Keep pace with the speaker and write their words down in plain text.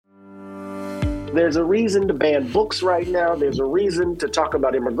There's a reason to ban books right now. There's a reason to talk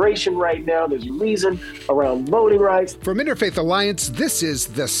about immigration right now. There's a reason around voting rights. From Interfaith Alliance, this is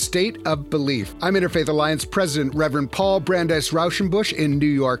The State of Belief. I'm Interfaith Alliance President Reverend Paul Brandeis Rauschenbusch in New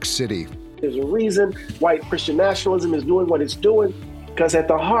York City. There's a reason white Christian nationalism is doing what it's doing, because at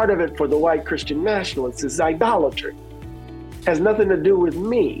the heart of it for the white Christian nationalists is idolatry. It has nothing to do with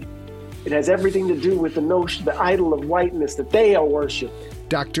me. It has everything to do with the notion, the idol of whiteness that they are worshiping.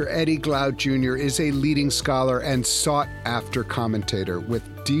 Dr. Eddie Glaude Jr. is a leading scholar and sought-after commentator with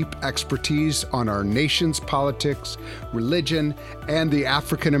deep expertise on our nation's politics, religion, and the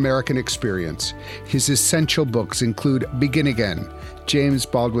African-American experience. His essential books include Begin Again, James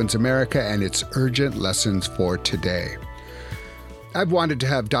Baldwin's America and Its Urgent Lessons for Today. I've wanted to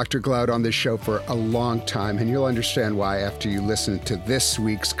have Dr. Glaude on this show for a long time, and you'll understand why after you listen to this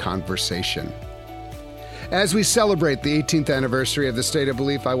week's conversation. As we celebrate the 18th anniversary of the State of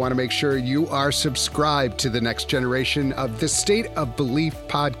Belief, I want to make sure you are subscribed to the next generation of the State of Belief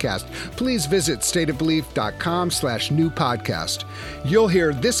podcast. Please visit stateofbelief.com/new podcast. You'll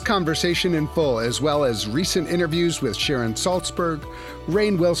hear this conversation in full, as well as recent interviews with Sharon Salzberg,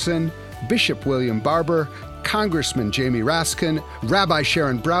 Rainn Wilson, Bishop William Barber, Congressman Jamie Raskin, Rabbi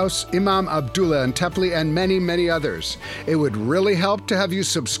Sharon Brous, Imam Abdullah Antepli, and many, many others. It would really help to have you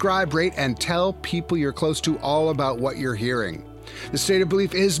subscribe, rate, and tell people you're close to all about what you're hearing. The State of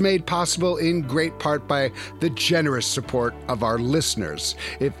Belief is made possible in great part by the generous support of our listeners.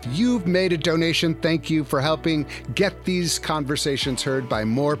 If you've made a donation, thank you for helping get these conversations heard by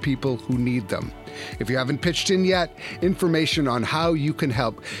more people who need them. If you haven't pitched in yet, information on how you can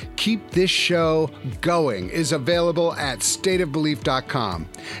help keep this show going is available at stateofbelief.com.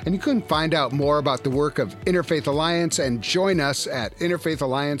 And you can find out more about the work of Interfaith Alliance and join us at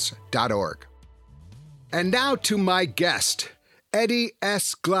interfaithalliance.org. And now to my guest. Eddie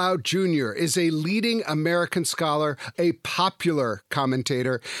S. Glaude Jr. is a leading American scholar, a popular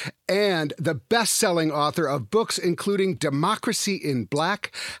commentator, and the best-selling author of books including Democracy in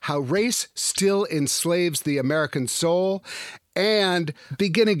Black, How Race Still Enslaves the American Soul, and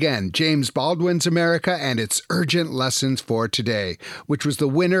Begin Again, James Baldwin's America and Its Urgent Lessons for Today, which was the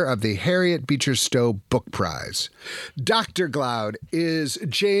winner of the Harriet Beecher Stowe Book Prize. Dr. Glaude is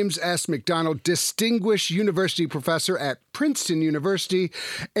James S. McDonald Distinguished University Professor at Princeton University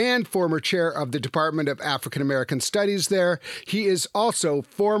and former chair of the Department of African American Studies there. He is also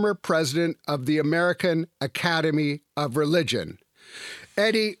former president of the American Academy of Religion.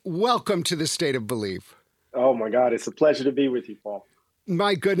 Eddie, welcome to the State of Belief. Oh my God, it's a pleasure to be with you, Paul.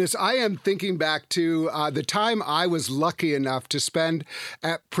 My goodness, I am thinking back to the time I was lucky enough to spend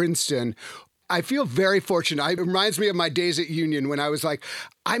at Princeton. I feel very fortunate. It reminds me of my days at Union when I was like,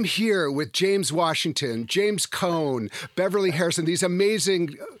 I'm here with James Washington, James Cone, Beverly Harrison, these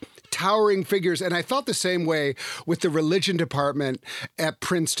amazing towering figures. And I felt the same way with the religion department at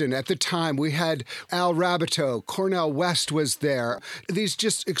Princeton. At the time, we had Al Raboteau, Cornel West was there, these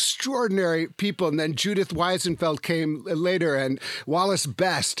just extraordinary people. And then Judith Weisenfeld came later and Wallace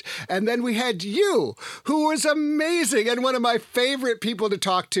Best. And then we had you, who was amazing and one of my favorite people to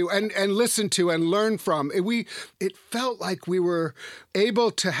talk to and listen to and learn from. It felt like we were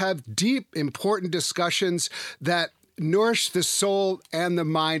able to have deep, important discussions that nourish the soul and the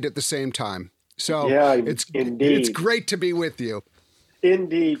mind at the same time. So yeah, it's great to be with you.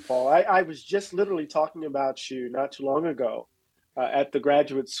 Indeed, Paul. I was just literally talking about you not too long ago at the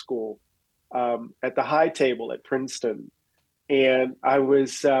graduate school, at the high table at Princeton. And I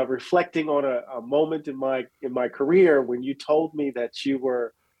was reflecting on a moment in my career when you told me that you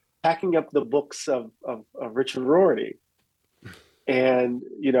were packing up the books of Richard Rorty, and,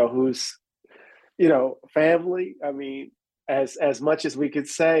 who's, family, I mean, as much as we could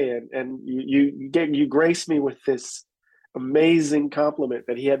say, and you graced me with this amazing compliment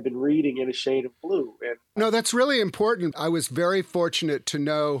that he had been reading In a Shade of Blue. And no, that's really important. I was very fortunate to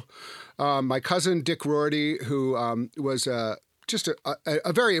know my cousin Dick Rorty, who was just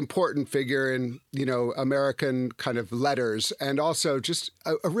a very important figure in, American kind of letters, and also just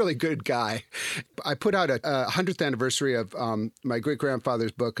a really good guy. I put out a 100th anniversary of my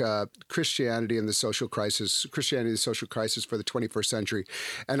great-grandfather's book, Christianity and the Social Crisis for the 21st Century.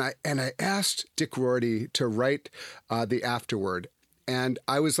 And I asked Dick Rorty to write the afterword. And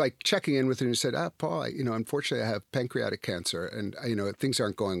I was like checking in with him and he said, Paul, unfortunately I have pancreatic cancer and, things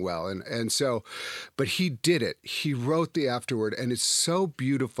aren't going well. And so, but he did it. He wrote the afterword and it's so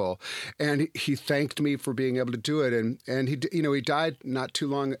beautiful. And he thanked me for being able to do it. And he died not too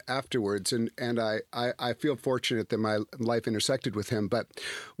long afterwards. And I feel fortunate that my life intersected with him. But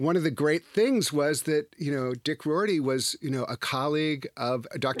one of the great things was that, Dick Rorty was, a colleague of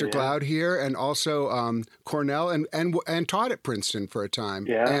Dr. Glaude here and also Cornell and taught at Princeton for a time.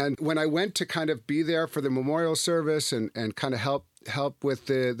 Yeah. And when I went to kind of be there for the memorial service and kind of help with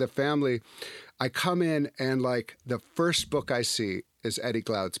the family, I come in and like the first book I see is Eddie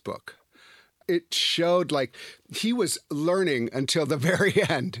Glaude's book. It showed like he was learning until the very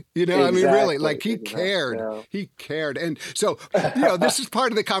end, Exactly. I mean, really, like he cared. Yeah. He cared. And so, this is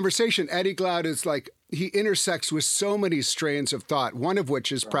part of the conversation. Eddie Glaude is like, he intersects with so many strains of thought, one of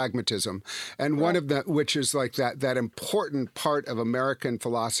which is pragmatism, and one of which is like that important part of American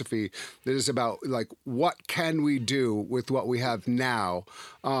philosophy that is about like, what can we do with what we have now?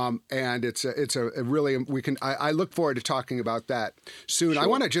 And it's a really, I look forward to talking about that soon. Sure. I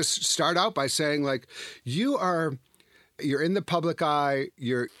want to just start out by saying like, you're in the public eye,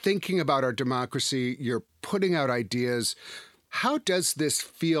 you're thinking about our democracy, you're putting out ideas. How does this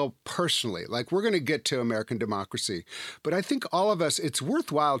feel personally? Like, we're going to get to American democracy, but I think all of us, it's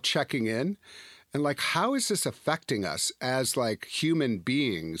worthwhile checking in and like, how is this affecting us as like human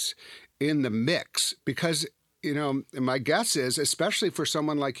beings in the mix? Because, my guess is, especially for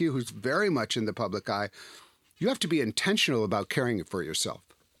someone like you who's very much in the public eye, you have to be intentional about caring for yourself.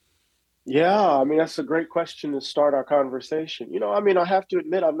 Yeah, I mean, that's a great question to start our conversation. I have to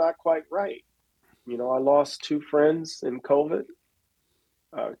admit, I'm not quite right. I lost two friends in COVID,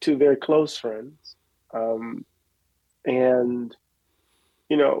 two very close friends. And,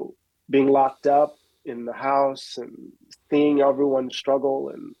 being locked up in the house and seeing everyone struggle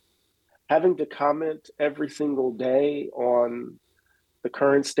and having to comment every single day on the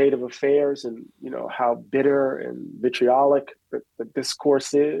current state of affairs and, how bitter and vitriolic the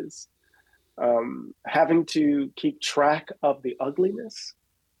discourse is, having to keep track of the ugliness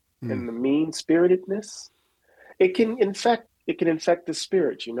and the mean-spiritedness, it can infect the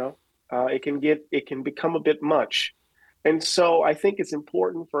spirit, it can become a bit much. And so I think it's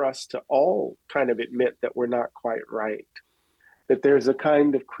important for us to all kind of admit that we're not quite right, that there's a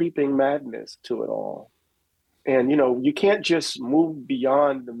kind of creeping madness to it all. And, you can't just move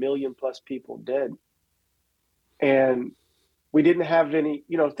beyond the 1 million+ people dead. And we didn't have any,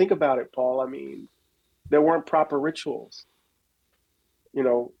 think about it, Paul. I mean, there weren't proper rituals.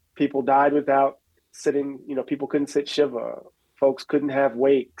 People died without sitting, people couldn't sit Shiva. Folks couldn't have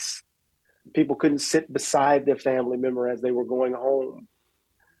wakes. People couldn't sit beside their family member as they were going home.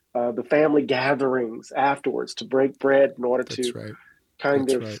 The family gatherings afterwards to break bread in order to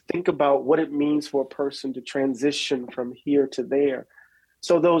think about what it means for a person to transition from here to there.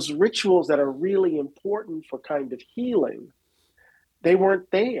 So those rituals that are really important for kind of healing, they weren't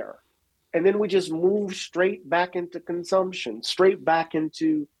there. And then we just moved straight back into consumption, straight back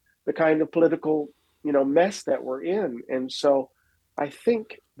into the kind of political, mess that we're in. And so I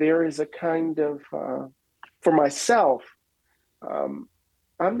think there is a kind of, for myself, I'm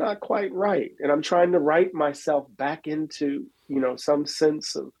not quite right. And I'm trying to write myself back into, some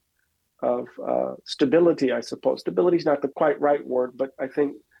sense of stability, I suppose. Stability is not the quite right word, but I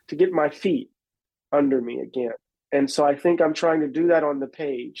think to get my feet under me again. And so I think I'm trying to do that on the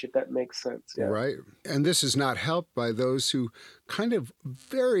page, if that makes sense. Yeah. Right. And this is not helped by those who kind of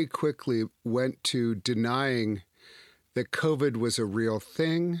very quickly went to denying that COVID was a real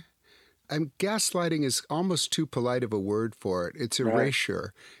thing. And gaslighting is almost too polite of a word for it. It's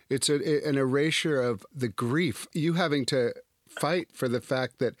erasure. Right. It's an erasure of the grief. You having to fight for the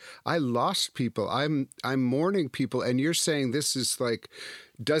fact that I lost people. I'm mourning people. And you're saying this is like,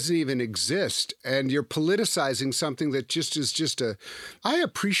 doesn't even exist. And you're politicizing something that I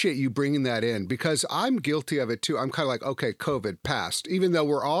appreciate you bringing that in because I'm guilty of it too. I'm kind of like, okay, COVID passed, even though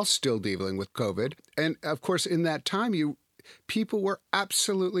we're all still dealing with COVID. And of course, in that time, people were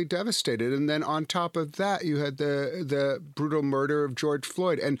absolutely devastated. And then on top of that, you had the brutal murder of George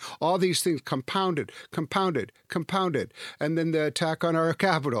Floyd and all these things compounded. And then the attack on our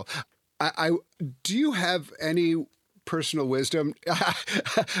Capitol. Do you have any personal wisdom?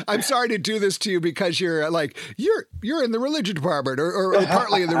 I'm sorry to do this to you because you're in the religion department or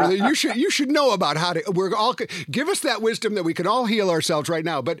partly in the religion. You should know about how to. Give us that wisdom that we can all heal ourselves right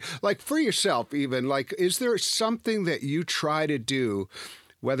now. But like for yourself, even like, is there something that you try to do,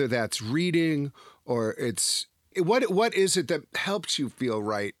 whether that's reading or what is it that helps you feel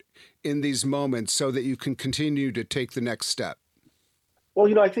right in these moments so that you can continue to take the next step?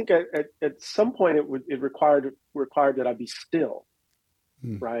 Well, I think at some point it required that I be still,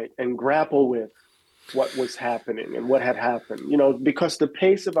 Mm. right, and grapple with what was happening and what had happened. Because the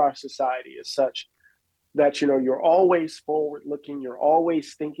pace of our society is such that you're always forward looking, you're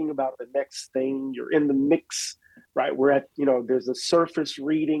always thinking about the next thing, you're in the mix, right? We're at there's a surface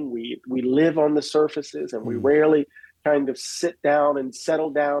reading, we live on the surfaces, and we Mm. rarely kind of sit down and settle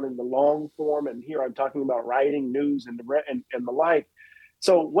down in the long form. And here I'm talking about writing news and the like.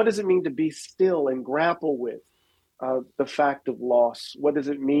 So what does it mean to be still and grapple with the fact of loss? What does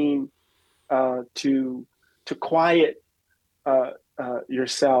it mean to quiet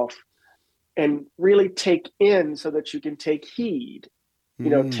yourself and really take in so that you can take heed?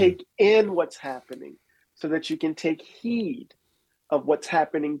 Mm. Take in what's happening so that you can take heed of what's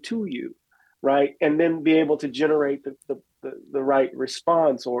happening to you, right? And then be able to generate the right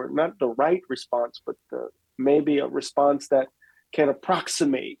response, or not the right response, but maybe a response that can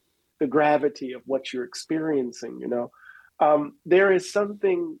approximate the gravity of what you're experiencing. There is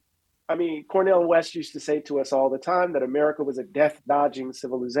something, I mean, Cornel West used to say to us all the time that America was a death dodging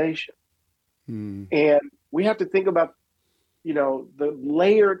civilization. Mm. And we have to think about, the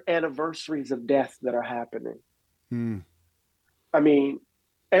layered anniversaries of death that are happening. Mm. I mean,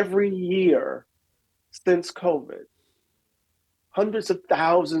 every year since COVID, hundreds of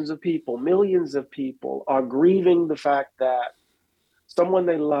thousands of people, millions of people are grieving the fact that someone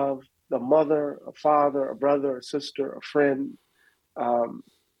they love, a mother, a father, a brother, a sister, a friend, um,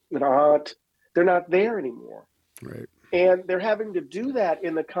 an aunt, they're not there anymore. Right. And they're having to do that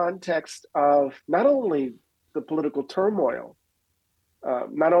in the context of not only the political turmoil,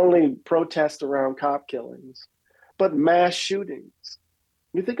 not only protests around cop killings, but mass shootings.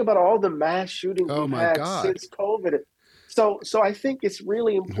 You think about all the mass shootings Oh we've my had God. since COVID. So I think it's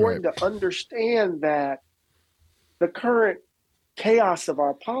really Right. important to understand that the current chaos of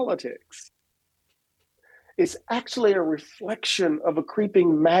our politics is actually a reflection of a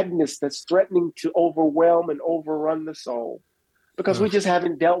creeping madness that's threatening to overwhelm and overrun the soul, because we Oh, just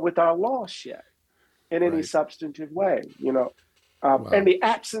haven't dealt with our loss yet in any right. substantive way. And Wow. the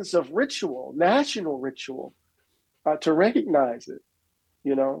absence of ritual, national ritual, to recognize it,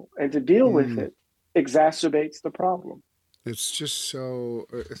 and to deal with Mm. it exacerbates the problem. It's just so.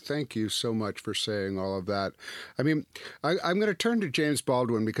 Thank you so much for saying all of that. I mean, I'm going to turn to James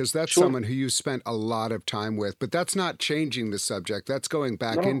Baldwin because that's Sure. someone who you spent a lot of time with, but that's not changing the subject. That's going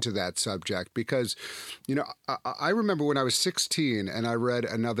back No. into that subject because, I remember when I was 16 and I read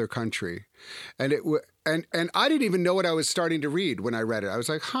Another Country, and and I didn't even know what I was starting to read when I read it. I was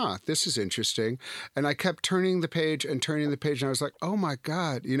like, "Huh, this is interesting," and I kept turning the page and turning the page, and I was like, "Oh my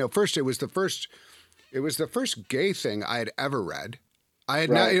God!" First it was the first gay thing I had ever read. I had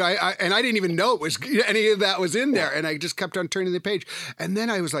not, Right. and I didn't even know it was any of that was in there, and I just kept on turning the page, and then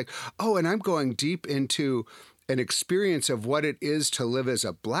I was like, oh, and I'm going deep into an experience of what it is to live as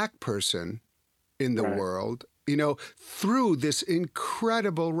a Black person in the Right. world, through this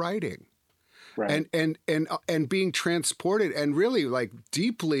incredible writing. Right. And being transported and really like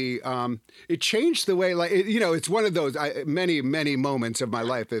deeply, it changed the way it's one of those many moments of my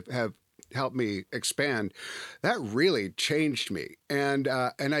life that have helped me expand. That really changed me, and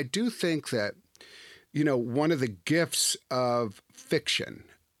I do think that one of the gifts of fiction.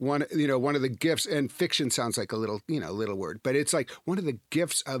 One of the gifts, and fiction sounds like a little word, but it's like one of the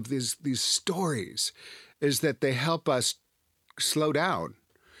gifts of these stories is that they help us slow down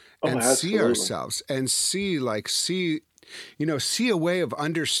Oh, and see absolutely. ourselves and see a way of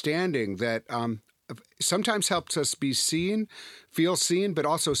understanding that sometimes helps us be seen, feel seen, but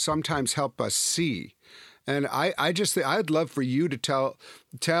also sometimes help us see. And I just think I'd love for you to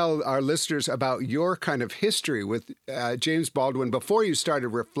tell our listeners about your kind of history with James Baldwin before you started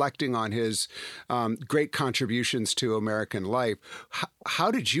reflecting on his great contributions to American life. How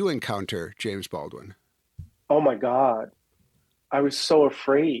did you encounter James Baldwin? Oh my God. I was so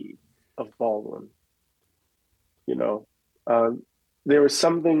afraid of Baldwin. You know, um, there was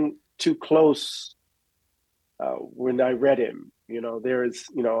something too close when I read him. There is,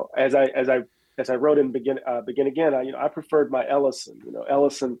 as I wrote in Begin Again. I preferred my Ellison.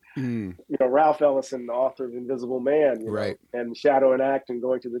 Ellison. Mm, Ralph Ellison, the author of Invisible Man. right. And Shadow and Act and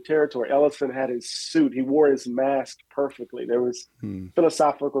Going to the Territory. Ellison had his suit. He wore his mask perfectly. There was Mm,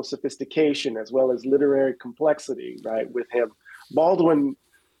 philosophical sophistication as well as literary complexity, right, with him. Baldwin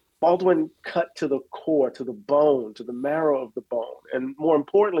Baldwin cut to the core, to the bone, to the marrow of the bone. And more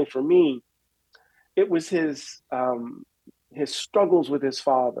importantly for me, it was his struggles with his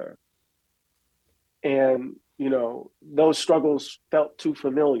father. And, those struggles felt too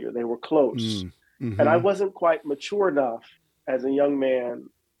familiar. They were close. mm, And I mm-hmm. wasn't quite mature enough. as a young man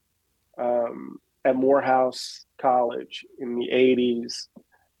at Morehouse College in the 80s.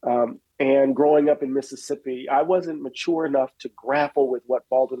 And growing up in Mississippi, I wasn't mature enough to grapple with what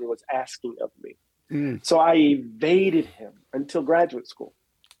Baldwin was asking of me. So I evaded him until graduate school.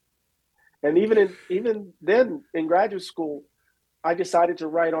 And even then in graduate school, I decided to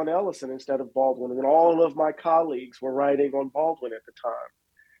write on Ellison instead of Baldwin, when all of my colleagues were writing on Baldwin at the time.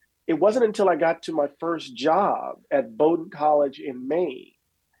 It wasn't until I got to my first job at Bowdoin College in Maine,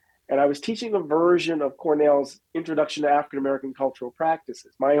 and I was teaching a version of Cornell's Introduction to African American Cultural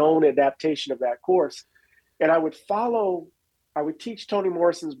Practices, my own adaptation of that course. And I would teach Toni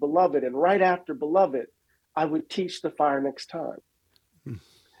Morrison's Beloved, and right after Beloved, I would teach The Fire Next Time.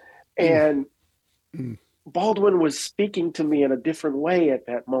 And Baldwin was speaking to me in a different way at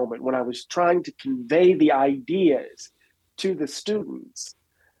that moment when I was trying to convey the ideas to the students.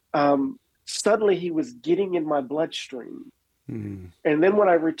 Suddenly he was getting in my bloodstream. And then when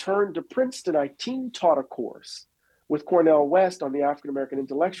I returned to Princeton, I team taught a course with Cornell West on the African American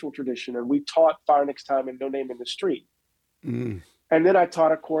intellectual tradition, and we taught Fire Next Time and No Name in the Street. And then I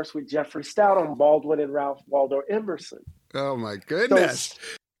taught a course with Jeffrey Stout on Baldwin and Ralph Waldo Emerson. Oh my goodness!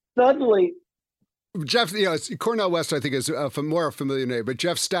 So suddenly, Jeff, Cornell West, I think, is a more familiar name, but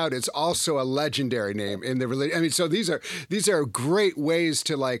Jeff Stout is also a legendary name in the religion. I mean, so these are great ways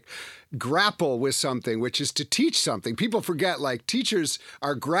to like grapple with something, which is to teach something. People forget, like, teachers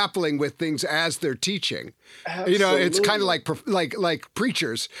are grappling with things as they're teaching. Absolutely. It's kind of like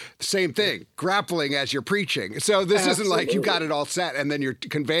preachers, same thing, grappling as you're preaching. So this isn't like you got it all set and then you're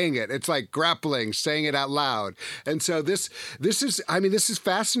conveying it. It's like grappling, saying it out loud. And so this is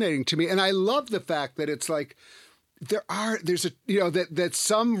fascinating to me. And I love the fact that it's like, that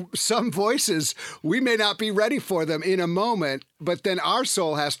some voices, we may not be ready for them in a moment, but then our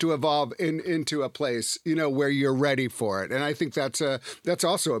soul has to evolve into a place, where you're ready for it. And I think that's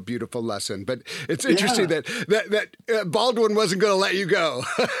also a beautiful lesson. But it's interesting that Baldwin wasn't going to let you go.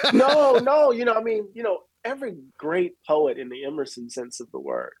 No, every great poet in the Emerson sense of the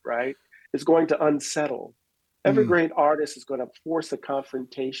word, right, is going to unsettle. Every great artist is going to force a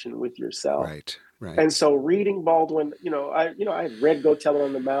confrontation with yourself. Right. And so reading Baldwin, I had read Go Tell It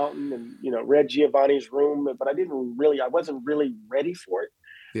on the Mountain and, read Giovanni's Room, but I wasn't really ready for it.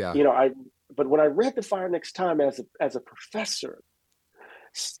 Yeah. But when I read The Fire Next Time as a professor,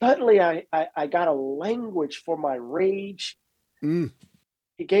 suddenly I got a language for my rage. He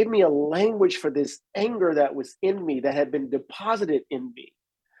gave me a language for this anger that was in me, that had been deposited in me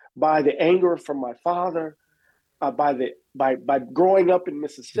by the anger from my father, by growing up in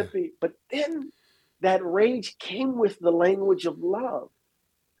Mississippi. Yeah. But then that rage came with the language of love.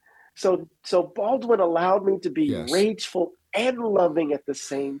 So Baldwin allowed me to be rageful and loving at the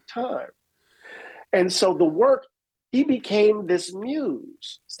same time. And so he became this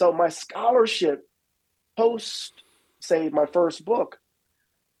muse. So my scholarship post, say, my first book,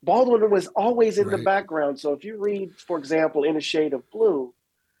 Baldwin was always in the background. So if you read, for example, In a Shade of Blue,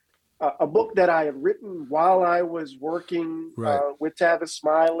 a book that I had written while I was working with Tavis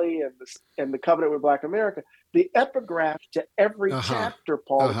Smiley and the Covenant with Black America, the epigraph to every chapter,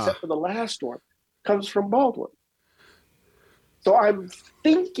 Paul, except for the last one, comes from Baldwin. So I'm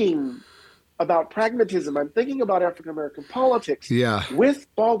thinking about pragmatism. I'm thinking about African American politics with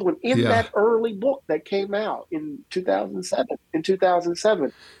Baldwin in that early book that came out in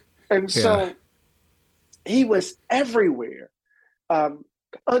 2007. And so he was everywhere.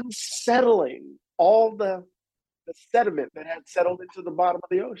 Unsettling all the sediment that had settled into the bottom of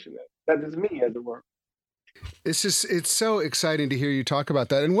the ocean. That is me, as it were. It's so exciting to hear you talk about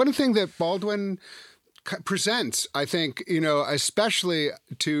that. And one thing that Baldwin presents, I think, especially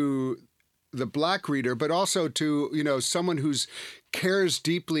to the Black reader, but also to, someone who's cares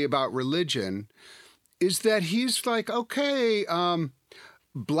deeply about religion, is that he's like, okay,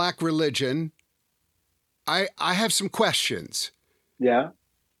 Black religion, I have some questions. Yeah.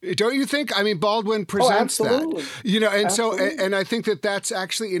 Don't you think? I mean, Baldwin presents that, and absolutely. So, and I think that's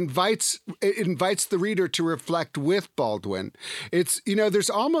actually invites the reader to reflect with Baldwin. It's, there's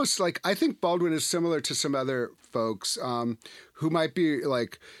almost like, I think Baldwin is similar to some other folks who might be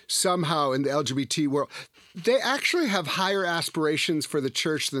like somehow in the LGBT world. They actually have higher aspirations for the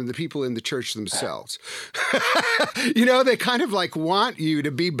church than the people in the church themselves. They kind of like want you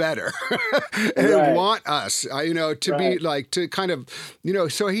to be better and want us, to be like, to kind of,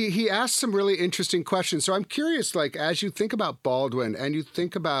 so he asked some really interesting questions. So I'm curious, like, as you think about Baldwin and you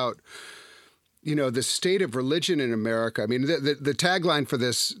think about the state of religion in America. I mean, the tagline for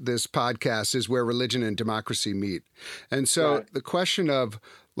this podcast is where religion and democracy meet. And so Right. the question of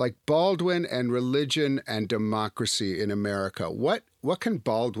like Baldwin and religion and democracy in America, what can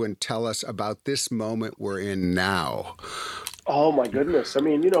Baldwin tell us about this moment we're in now? Oh my goodness. I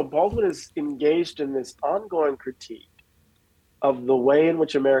mean, Baldwin is engaged in this ongoing critique of the way in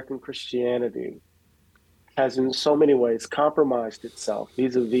which American Christianity has in so many ways compromised itself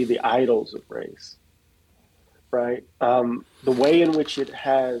vis-a-vis the idols of race, right? The way in which it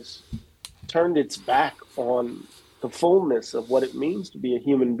has turned its back on the fullness of what it means to be a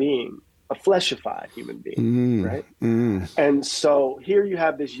human being, a fleshified human being, right? And so here you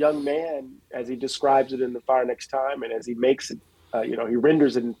have this young man, as he describes it in The Fire Next Time, and as he makes it, he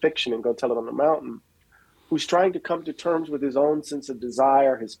renders it in fiction and Go Tell It on the Mountain, who's trying to come to terms with his own sense of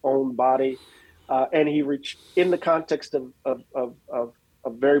desire, his own body, and he in the context of a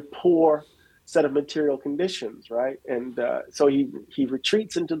very poor set of material conditions, right? And so he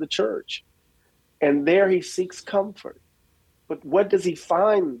retreats into the church, and there he seeks comfort. But what does he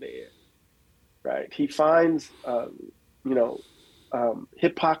find there? Right? He finds,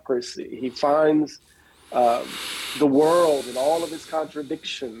 hypocrisy. He finds the world and all of its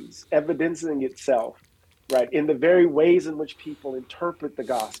contradictions evidencing itself, right, in the very ways in which people interpret the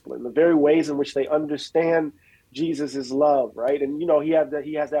gospel, in the very ways in which they understand Jesus' love, right? And he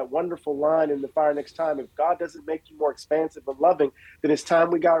has that wonderful line in The Fire Next Time: if God doesn't make you more expansive and loving, then it's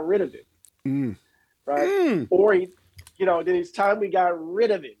time we got rid of it, right? Or then it's time we got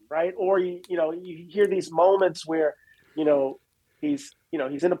rid of it, right? Or you hear these moments where he's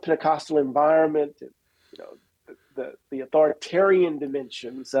in a Pentecostal environment, and the authoritarian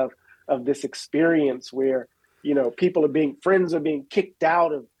dimensions of this experience where friends are being kicked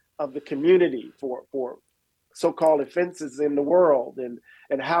out of the community for so-called offenses in the world,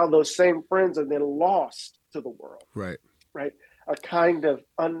 and how those same friends are then lost to the world, right? A kind of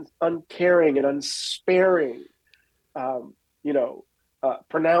uncaring and unsparing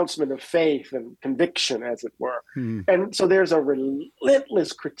pronouncement of faith and conviction, as it were. And so there's a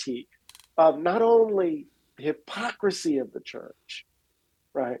relentless critique of not only the hypocrisy of the church,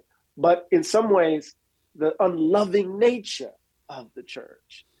 right, but in some ways the unloving nature of the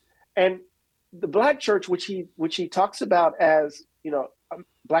church. And the Black church, which he talks about as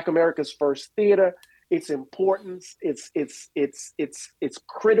Black America's first theater, its importance, its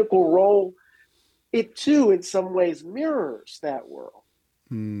critical role, it too in some ways mirrors that world.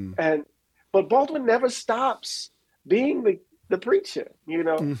 But Baldwin never stops being the preacher. He's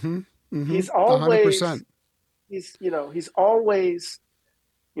always 100%. He's always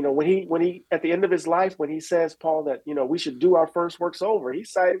when he at the end of his life, when he says, Paul, that we should do our first works over,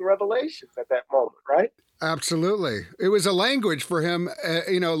 he's citing Revelations at that moment, right? Absolutely. It was a language for him,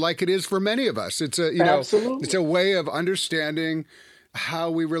 like it is for many of us. It's Absolutely. It's a way of understanding how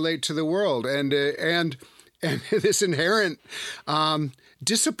we relate to the world, and this inherent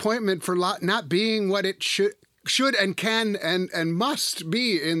disappointment for not being what it should and can and must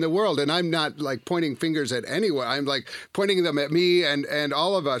be in the world. And I'm not like pointing fingers at anyone. I'm like pointing them at me and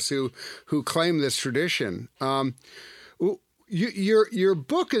all of us who claim this tradition. Your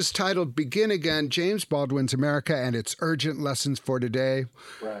book is titled Begin Again, James Baldwin's America and Its Urgent Lessons for Today.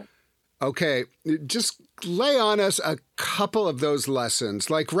 Right. Okay, just lay on us a couple of those lessons.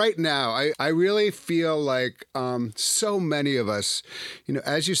 Like right now, I really feel like so many of us,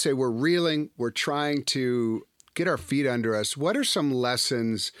 as you say, we're reeling, we're trying to get our feet under us. What are some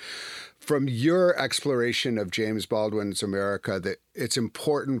lessons from your exploration of James Baldwin's America that it's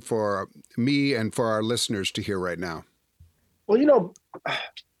important for me and for our listeners to hear right now? Well,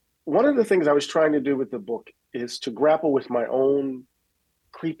 one of the things I was trying to do with the book is to grapple with my own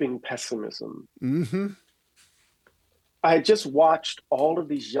creeping pessimism. I had just watched all of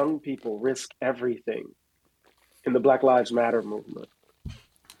these young people risk everything in the Black Lives Matter movement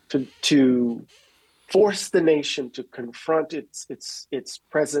to force the nation to confront its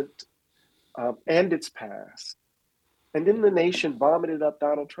present and its past. And then the nation vomited up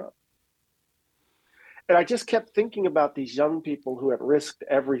Donald Trump. And I just kept thinking about these young people who had risked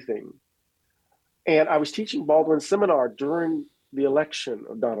everything. And I was teaching Baldwin's seminar during the election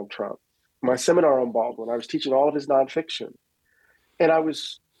of Donald Trump. My seminar on Baldwin, I was teaching all of his nonfiction. And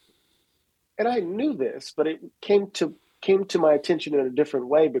I knew this, but it came to my attention in a different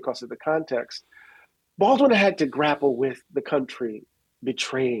way because of the context. Baldwin had to grapple with the country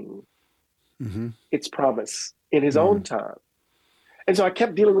betraying its promise in his own time. And so I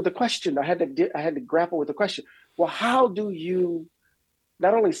kept dealing with the question. I had to grapple with the question. Well, how do you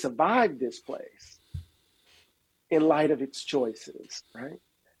not only survive this place in light of its choices, right?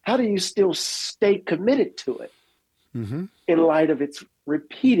 how do you still stay committed to it Mm-hmm. in light of its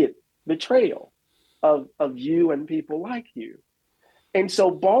repeated betrayal of you and people like you? And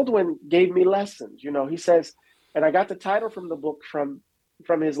so Baldwin gave me lessons. He says, and I got the title from the book from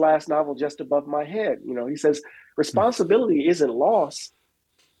his last novel, Just Above My Head. He says, responsibility isn't lost.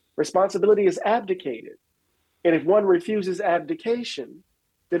 Responsibility is abdicated. And if one refuses abdication,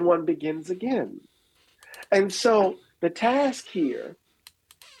 then one begins again. And so the task here,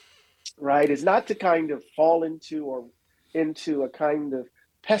 right, is not to kind of fall into a kind of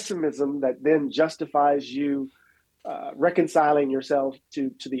pessimism that then justifies you reconciling yourself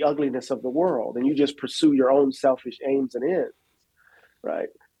to the ugliness of the world, and you just pursue your own selfish aims and ends, right?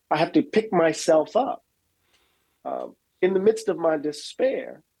 I have to pick myself up in the midst of my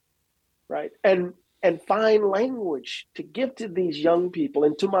despair, right? And find language to give to these young people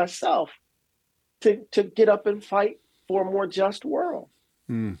and to myself to get up and fight for a more just world.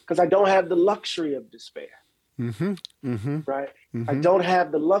 Because I don't have the luxury of despair, Mm-hmm. Mm-hmm. right? Mm-hmm. I don't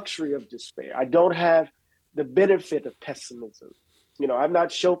have the luxury of despair. I don't have the benefit of pessimism. I'm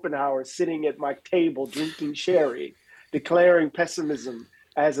not Schopenhauer sitting at my table drinking sherry, declaring pessimism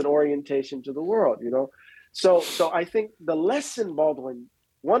as an orientation to the world. So I think the lesson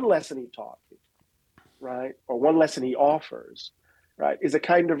one lesson he taught me, right, or one lesson he offers, right, is a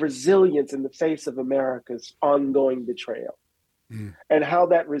kind of resilience in the face of America's ongoing betrayal, and how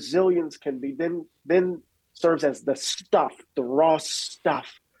that resilience can be then serves as the raw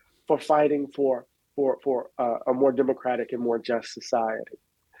stuff for fighting for a more democratic and more just society.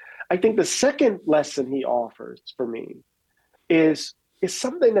 I think the second lesson he offers for me is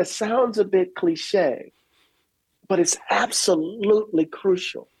something that sounds a bit cliche, but it's absolutely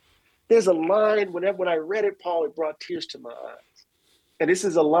crucial. There's a line, when I read it, Paul, it brought tears to my eyes. And this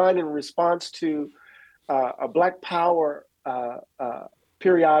is a line in response to a Black Power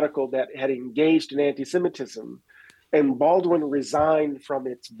periodical that had engaged in anti-Semitism, and Baldwin resigned from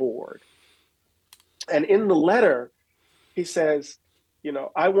its board. And in the letter, he says,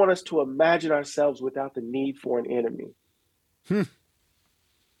 I want us to imagine ourselves without the need for an enemy. And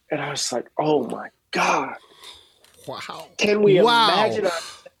I was like, oh my God. Wow. Can we imagine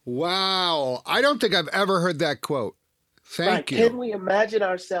Wow. I don't think I've ever heard that quote. Thank you. Can we imagine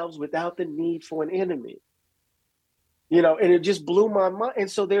ourselves without the need for an enemy? And it just blew my mind.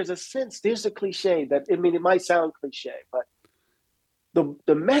 And so there's a cliche that, it might sound cliche, but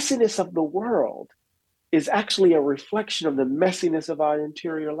the messiness of the world is actually a reflection of the messiness of our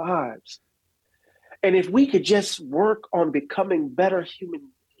interior lives. And if we could just work on becoming better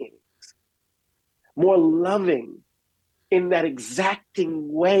human beings, more loving in that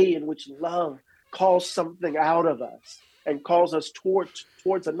exacting way in which love calls something out of us and calls us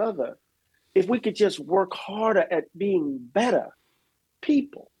towards another, if we could just work harder at being better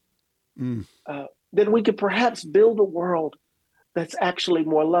people, then we could perhaps build a world that's actually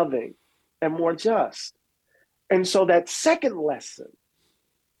more loving and more just. And so that second lesson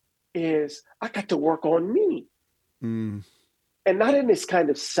is I got to work on me. And not in this kind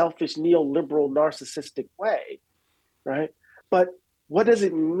of selfish, neoliberal, narcissistic way, right? But what does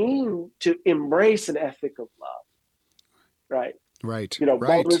it mean to embrace an ethic of love, right? Right.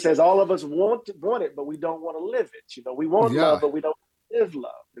 Baldwin says all of us want it, but we don't want to live it. We want love, but we don't live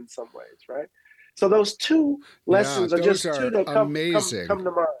love in some ways, right? So those two lessons are just two that come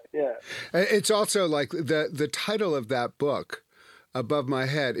to mind. Yeah. It's also like the title of that book, Above My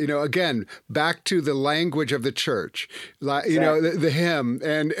Head, again, back to the language of the church, the hymn.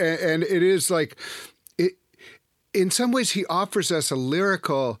 And it is like, in some ways, he offers us a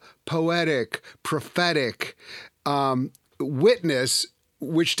lyrical, poetic, prophetic witness,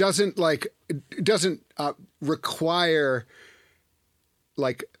 which doesn't require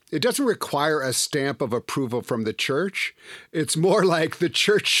it doesn't require a stamp of approval from the church. It's more like the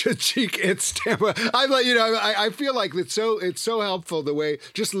church should seek its stamp. I feel like it's so helpful the way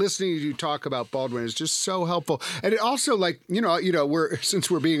just listening to you talk about Baldwin is just so helpful. And it also since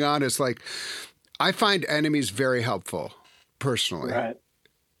we're being honest, I find enemies very helpful personally, right?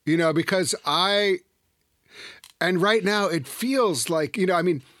 Because and right now it feels like,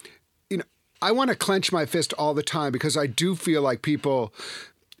 I want to clench my fist all the time because I do feel like people,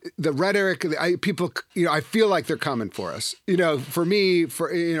 the rhetoric, people, I feel like they're coming for us, for me,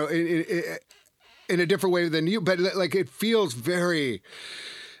 in a different way than you, but it feels very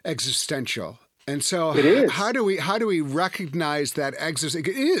existential. And so how do we recognize that existence?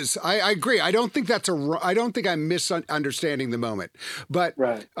 It is, I agree. I don't think I'm misunderstanding the moment, but,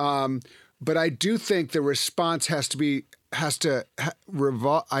 right. But I do think the response has to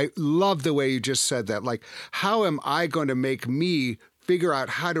revolve. I love the way you just said that. How am I going to make me figure out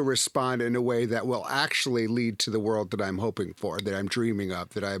how to respond in a way that will actually lead to the world that I'm hoping for, that I'm dreaming of,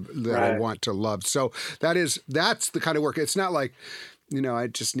 that I want to love. So that's the kind of work. It's not like, I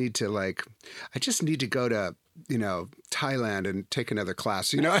just need to go to, Thailand and take another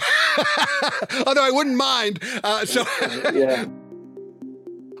class, although I wouldn't mind. Yeah.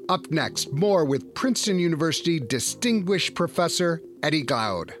 Up next, more with Princeton University Distinguished Professor Eddie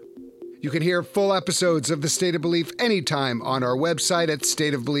Glaude. You can hear full episodes of The State of Belief anytime on our website at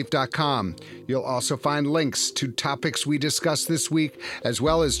stateofbelief.com. You'll also find links to topics we discussed this week, as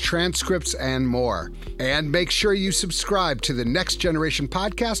well as transcripts and more. And make sure you subscribe to the Next Generation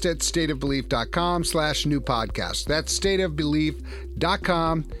podcast at stateofbelief.com/new podcast. That's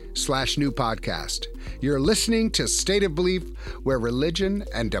stateofbelief.com/new podcast. You're listening to State of Belief, where religion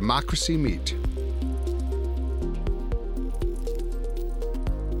and democracy meet.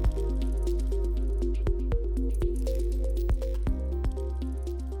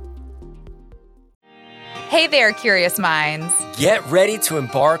 Hey there, curious minds. Get ready to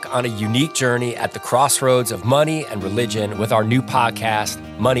embark on a unique journey at the crossroads of money and religion with our new podcast,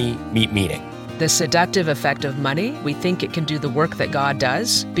 Money Meet Meaning. The seductive effect of money, we think it can do the work that God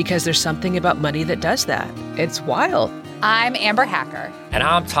does because there's something about money that does that. It's wild. I'm Amber Hacker. And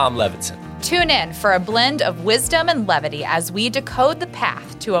I'm Tom Levinson. Tune in for a blend of wisdom and levity as we decode the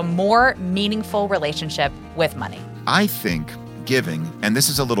path to a more meaningful relationship with money. I think giving, and this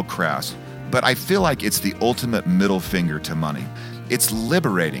is a little crass, but I feel like it's the ultimate middle finger to money. It's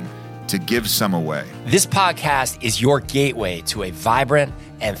liberating to give some away. This podcast is your gateway to a vibrant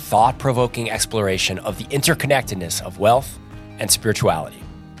and thought-provoking exploration of the interconnectedness of wealth and spirituality.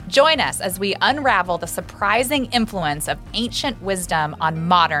 Join us as we unravel the surprising influence of ancient wisdom on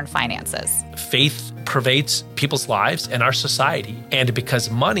modern finances. Faith pervades people's lives and our society. And because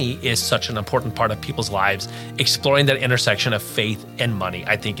money is such an important part of people's lives, exploring that intersection of faith and money,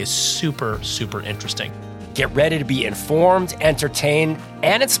 I think, is super, super interesting. Get ready to be informed, entertained,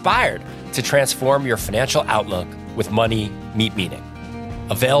 and inspired to transform your financial outlook with Money Meet Meaning.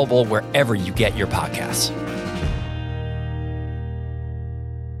 Available wherever you get your podcasts.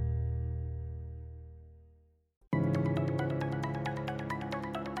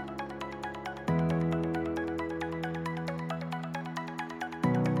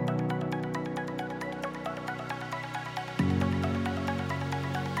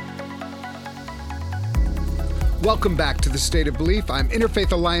 Welcome back to the State of Belief. I'm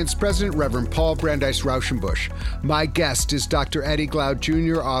Interfaith Alliance President, Reverend Paul Brandeis Rauschenbusch. My guest is Dr. Eddie Glaude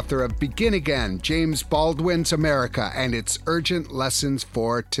Jr., author of Begin Again, James Baldwin's America and Its Urgent Lessons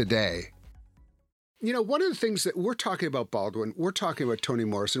for Today. One of the things that we're talking about Baldwin, we're talking about Toni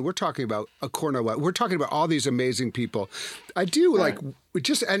Morrison, we're talking about Cornel West, we're talking about all these amazing people. I do and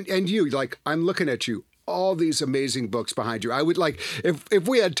you, I'm looking at you. All these amazing books behind you. I would if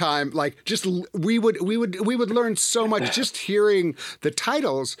we had time, we would learn so much just hearing the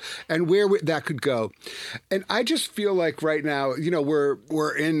titles and where that could go. And I just feel like right now,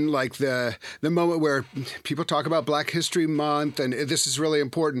 we're in the moment where people talk about Black History Month, and this is really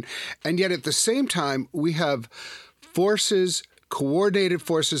important. And yet at the same time, we have coordinated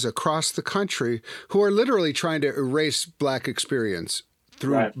forces across the country who are literally trying to erase Black experience.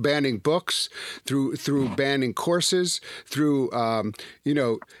 Through banning books, through banning courses, through creating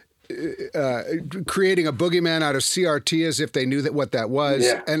a boogeyman out of CRT as if they knew what that was.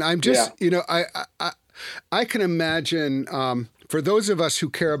 Yeah. And I'm just, I can imagine for those of us who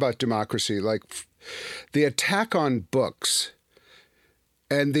care about democracy, the attack on books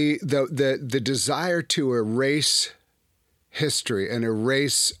and the desire to erase history and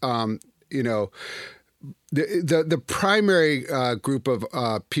erase, The primary group of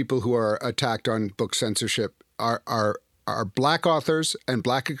people who are attacked on book censorship are Black authors and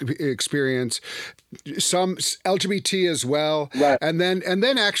Black experience, some LGBT as well, right. and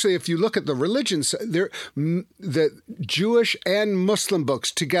then actually, if you look at the religions, the Jewish and Muslim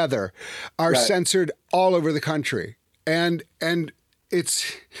books together are censored all over the country, and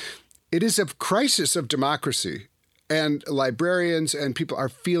it is a crisis of democracy. And librarians and people are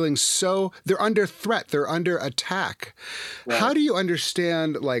feeling they're under threat, they're under attack. Right. How do you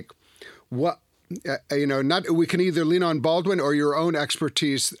understand, what, we can either lean on Baldwin or your own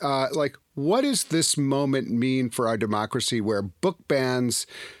expertise. What does this moment mean for our democracy where book bans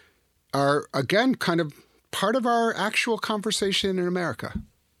are, again, kind of part of our actual conversation in America?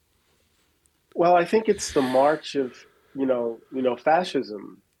 Well, I think it's the march of,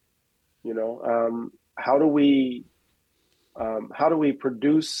 fascism. How do we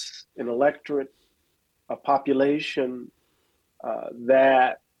produce an electorate, a population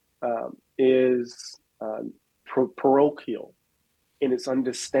that is parochial, in its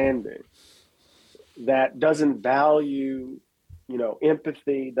understanding, that doesn't value,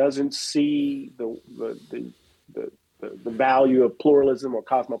 empathy, doesn't see the value of pluralism or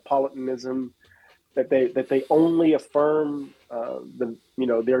cosmopolitanism, that they only affirm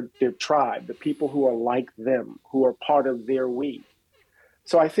their tribe, the people who are like them, who are part of their we.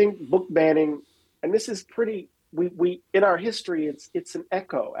 So I think book banning, and this is pretty, we in our history, it's an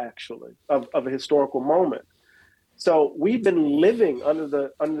echo actually of a historical moment. So we've been living under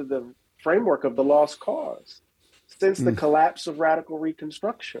the framework of the lost cause since the collapse of radical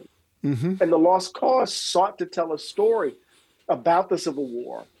Reconstruction. Mm-hmm. And the lost cause sought to tell a story about the Civil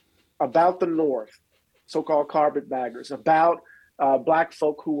War, about the North, so-called carpetbaggers, about Black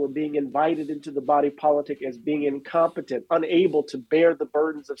folk who were being invited into the body politic as being incompetent, unable to bear the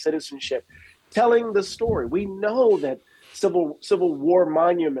burdens of citizenship, telling the story. We know that Civil War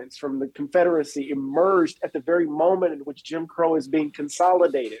monuments from the Confederacy emerged at the very moment in which Jim Crow is being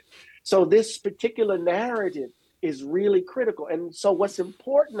consolidated. So this particular narrative is really critical. And so what's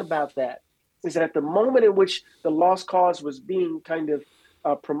important about that is that at the moment in which the lost cause was being kind of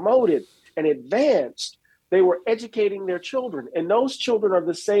promoted and advanced, they were educating their children. And those children are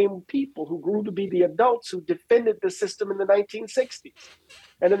the same people who grew to be the adults who defended the system in the 1960s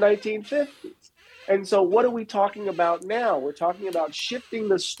and the 1950s. And so what are we talking about now? We're talking about shifting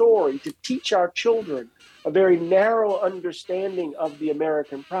the story to teach our children a very narrow understanding of the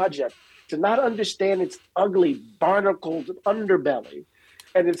American project, to not understand its ugly, barnacled underbelly.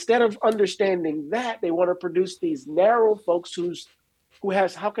 And instead of understanding that, they want to produce these narrow folks who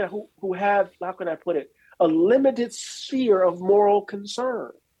have, how can I put it, a limited sphere of moral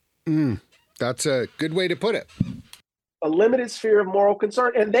concern. That's a good way to put it. A limited sphere of moral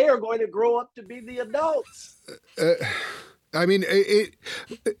concern, and they are going to grow up to be the adults.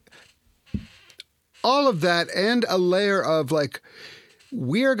 All of that, and a layer of like,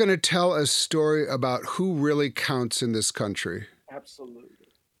 we are going to tell a story about who really counts in this country. Absolutely.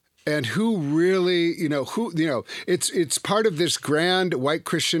 And who really, it's part of this grand white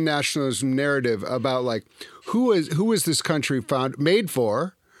Christian nationalism narrative about like, who is this country made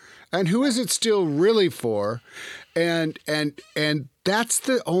for, and who is it still really for? And that's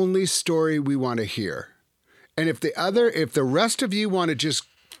the only story we want to hear. And if the rest of you want to just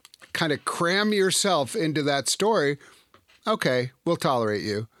kind of cram yourself into that story, okay, we'll tolerate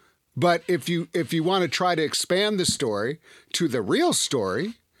you. But if you want to try to expand the story to the real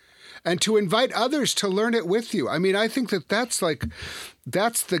story and to invite others to learn it with you, I mean, I think that's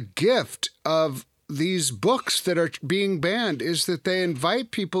the gift of these books that are being banned, is that they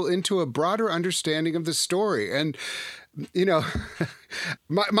invite people into a broader understanding of the story. And,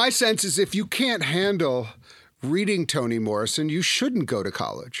 my sense is if you can't handle reading Toni Morrison, you shouldn't go to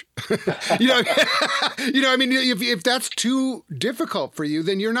college. If that's too difficult for you,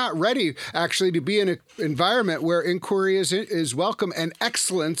 then you're not ready actually to be in an environment where inquiry is welcome and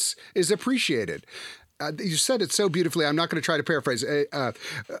excellence is appreciated. You said it so beautifully. I'm not going to try to paraphrase.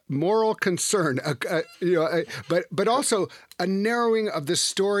 Moral concern, but also a narrowing of the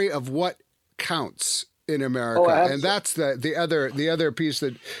story of what counts in America, and that's the other piece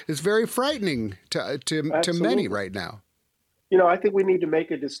that is very frightening to many right now. I think we need to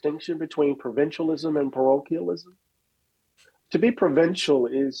make a distinction between provincialism and parochialism. To be provincial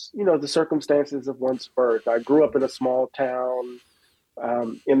is, the circumstances of one's birth. I grew up in a small town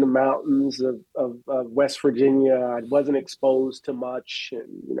in the mountains of West Virginia. I wasn't exposed to much,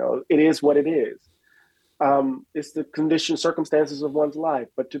 and it is what it is. It's the circumstances of one's life.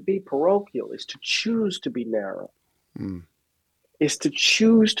 But to be parochial is to choose to be narrow. Is to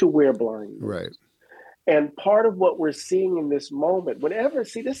choose to wear blinders. Right. And part of what we're seeing in this moment,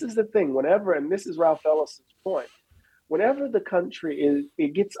 this is the thing, and this is Ralph Ellison's point, whenever the country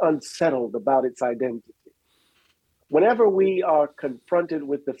it gets unsettled about its identity, whenever we are confronted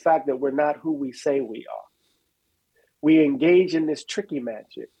with the fact that we're not who we say we are, we engage in this tricky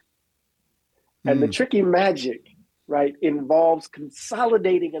magic. And the tricky magic, right, involves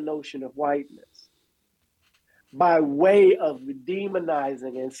consolidating a notion of whiteness by way of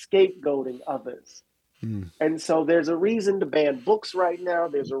demonizing and scapegoating others. And so there's a reason to ban books right now.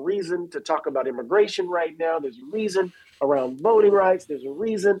 There's a reason to talk about immigration right now. There's a reason around voting rights. There's a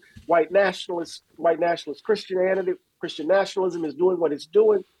reason white nationalist Christian nationalism is doing what it's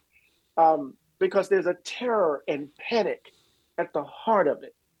doing, because there's a terror and panic at the heart of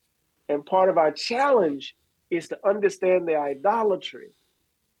it. And part of our challenge is to understand the idolatry,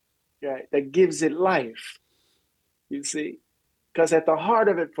 right, that gives it life, you see? Because at the heart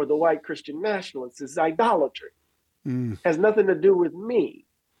of it for the white Christian nationalists is idolatry. It has nothing to do with me.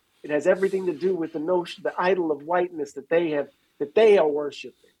 It has everything to do with the notion, the idol of whiteness that they have that they are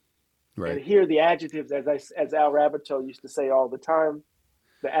worshiping. Right. And here the adjectives, as Al Raboteau used to say all the time,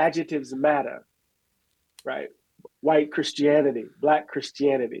 the adjectives matter, right? White Christianity, Black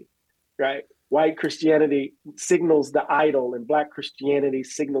Christianity, right? White Christianity signals the idol, and Black Christianity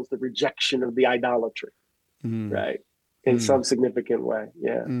signals the rejection of the idolatry, right? In some significant way,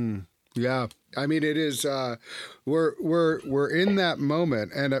 yeah. Yeah, I mean, it is. We're in that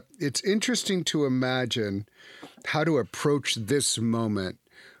moment, and it's interesting to imagine how to approach this moment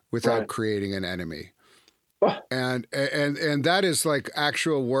without creating an enemy. And that is like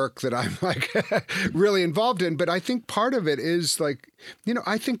actual work that I'm like really involved in. But I think part of it is like,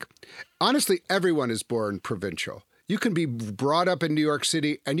 I think honestly, everyone is born provincial. You can be brought up in New York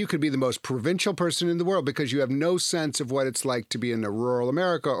City and you could be the most provincial person in the world because you have no sense of what it's like to be in a rural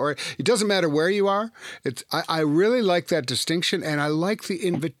America, or it doesn't matter where you are. I really like that distinction, and I like the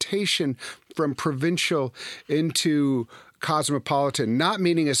invitation from provincial into cosmopolitan, not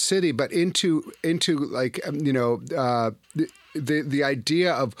meaning a city, but into like, the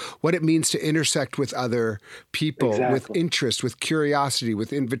idea of what it means to intersect with other people, with interest, with curiosity,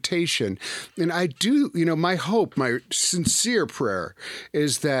 with invitation. And I do, my hope, my sincere prayer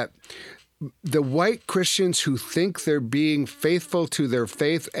is that the white Christians who think they're being faithful to their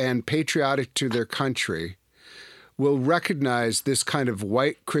faith and patriotic to their country will recognize this kind of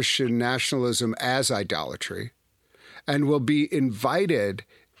white Christian nationalism as idolatry, and will be invited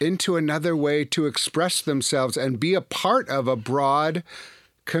into another way to express themselves and be a part of a broad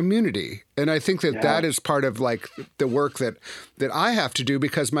community. And I think that is part of like the work that I have to do,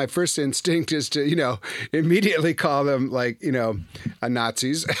 because my first instinct is to, immediately call them like,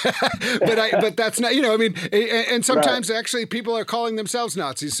 Nazis. but that's not, and sometimes actually people are calling themselves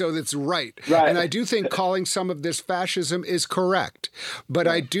Nazis. So that's right. And I do think calling some of this fascism is correct. But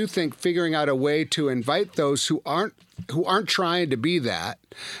I do think figuring out a way to invite those who aren't trying to be that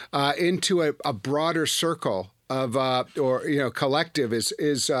into a broader circle of collective is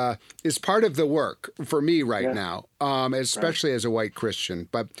part of the work for me right now, especially as a white Christian.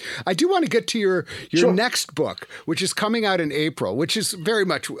 But I do want to get to your next book, which is coming out in April, which is very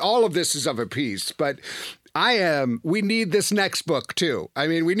much, all of this is of a piece, but we need this next book too. I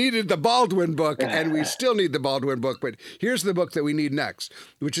mean, we needed the Baldwin book and we still need the Baldwin book, but here's the book that we need next,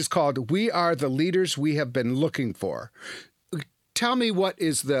 which is called We Are the Leaders We Have Been Looking For. Tell me what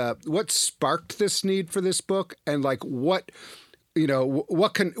sparked this need for this book, and like give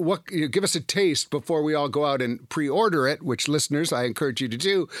us a taste before we all go out and pre-order it, which listeners, I encourage you to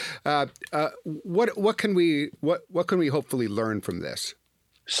do. What can we hopefully learn from this?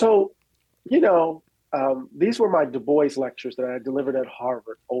 So, these were my Du Bois lectures that I delivered at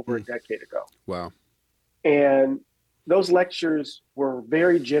Harvard over a decade ago. Wow. And those lectures were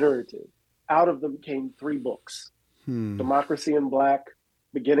very generative. Out of them came 3 books. Democracy in Black,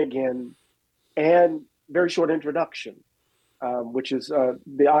 Begin Again, and Very Short Introduction, which is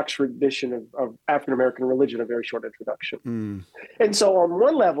the Oxford edition of African American Religion, A Very Short Introduction. And so on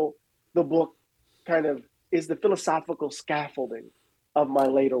one level, the book kind of is the philosophical scaffolding of my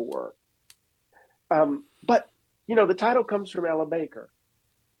later work. But, the title comes from Ella Baker.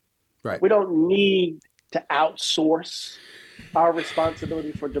 Right. We don't need to outsource our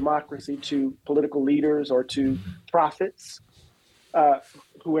responsibility for democracy to political leaders or to prophets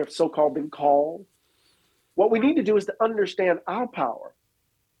who have so-called been called. What we need to do is to understand our power.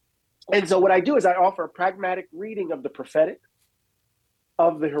 And so what I do is I offer a pragmatic reading of the prophetic,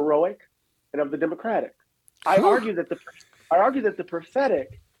 of the heroic, and of the democratic. I argue that the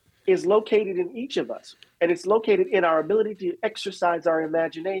prophetic is located in each of us, and it's located in our ability to exercise our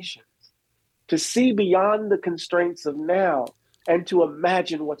imaginations, to see beyond the constraints of now, and to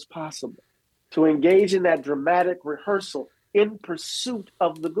imagine what's possible, to engage in that dramatic rehearsal in pursuit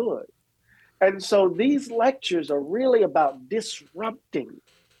of the good. And so these lectures are really about disrupting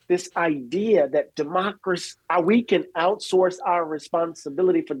this idea that democracy, we can outsource our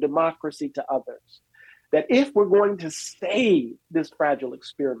responsibility for democracy to others. That if we're going to save this fragile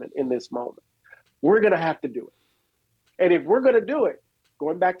experiment in this moment, we're going to have to do it. And if we're going to do it,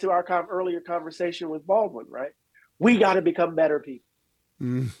 going back to our earlier conversation with Baldwin, right? We got to become better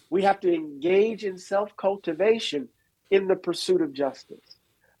people. We have to engage in self-cultivation in the pursuit of justice.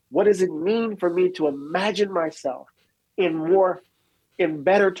 What does it mean for me to imagine myself in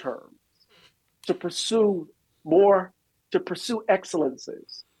better terms, to pursue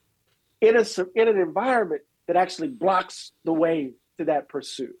excellences in an environment that actually blocks the way to that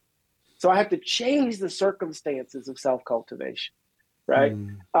pursuit? So I have to change the circumstances of self-cultivation. Right.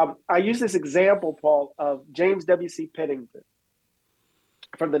 I use this example, Paul, of James W.C. Pennington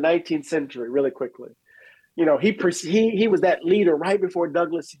from the 19th century really quickly. he was that leader right before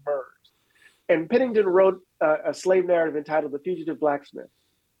Douglass emerged. And Pennington wrote a slave narrative entitled The Fugitive Blacksmith.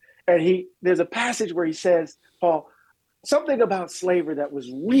 And there's a passage where he says, Paul, something about slavery that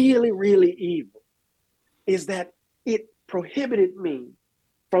was really, really evil is that it prohibited me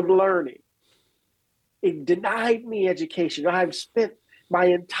from learning. It denied me education. I've spent my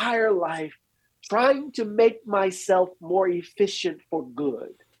entire life trying to make myself more efficient for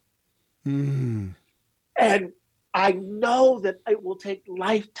good. Mm. And I know that it will take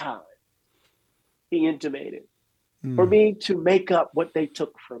lifetime, he intimated, for me to make up what they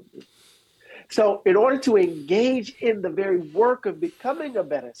took from me. So in order to engage in the very work of becoming a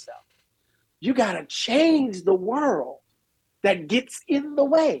better self, you got to change the world that gets in the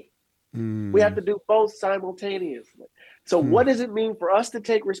way. We have to do both simultaneously. So what does it mean for us to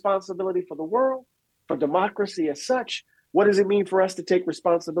take responsibility for the world, for democracy as such? What does it mean for us to take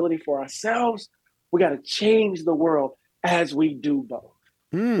responsibility for ourselves? We got to change the world as we do both.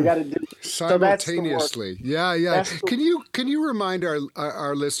 We got to do simultaneously. So yeah. Can you remind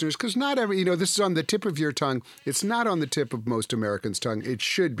our listeners, because not every, this is on the tip of your tongue. It's not on the tip of most Americans' tongue. It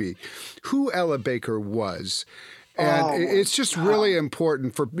should be. Who Ella Baker was. And it's just really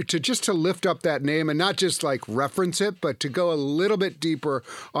important to lift up that name and not just like reference it, but to go a little bit deeper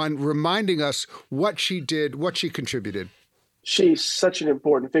on reminding us what she did, what she contributed. She's such an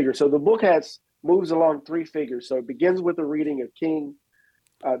important figure. So the book moves along three figures. So it begins with a reading of King,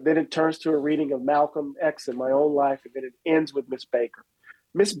 then it turns to a reading of Malcolm X in my own life, and then it ends with Miss Baker.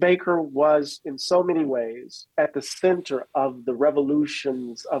 Miss Baker was in so many ways at the center of the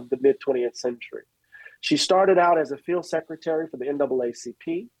revolutions of the mid-20th century. She started out as a field secretary for the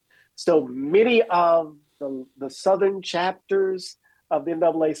NAACP. So many of the southern chapters of the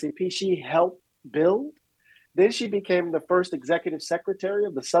NAACP she helped build. Then she became the first executive secretary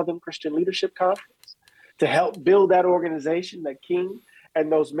of the Southern Christian Leadership Conference to help build that organization that King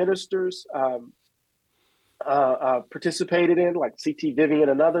and those ministers participated in, like C.T. Vivian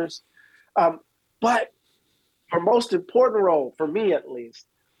and others. But her most important role, for me at least,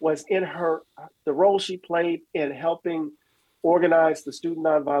 was in the role she played in helping organize the Student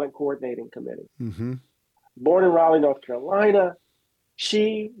Nonviolent Coordinating Committee. Mm-hmm. Born in Raleigh, North Carolina,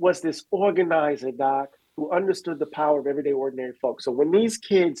 she was this organizer, Doc, who understood the power of everyday ordinary folks. So when these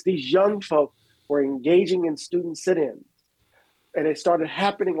young folk were engaging in student sit-ins, and it started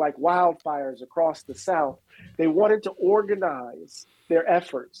happening like wildfires across the South, they wanted to organize their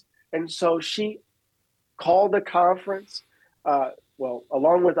efforts. And so she called a conference,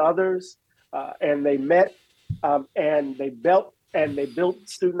 along with others, and they met and they built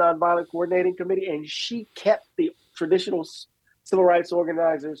Student Nonviolent Coordinating Committee, and she kept the traditional civil rights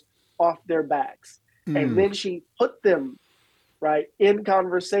organizers off their backs. And then she put them in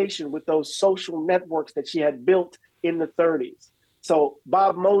conversation with those social networks that she had built in the 30s. So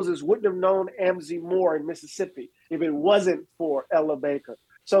Bob Moses wouldn't have known Amzie Moore in Mississippi if it wasn't for Ella Baker.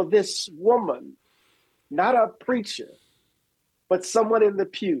 So this woman, not a preacher, but someone in the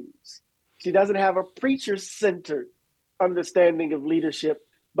pews. She doesn't have a preacher-centered understanding of leadership,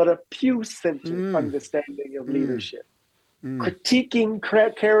 but a pew-centered understanding of leadership. Critiquing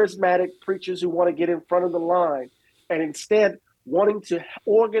charismatic preachers who want to get in front of the line, and instead wanting to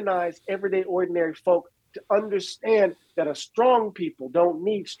organize everyday ordinary folk to understand that a strong people don't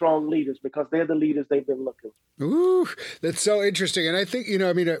need strong leaders because they're the leaders they've been looking for. Ooh, that's so interesting. And I think,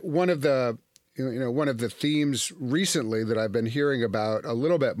 one of the themes recently that I've been hearing about a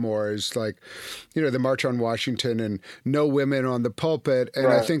little bit more is the March on Washington and no women on the pulpit. And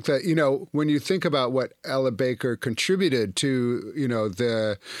I think that, when you think about what Ella Baker contributed to,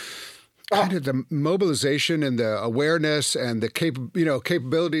 the kind of the mobilization and the awareness and the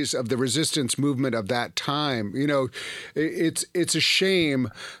capabilities of the resistance movement of that time, it's a shame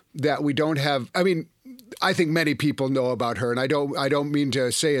that we don't have, I think many people know about her, and I don't mean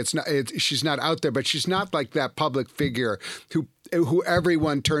to say she's not out there, but she's not like that public figure who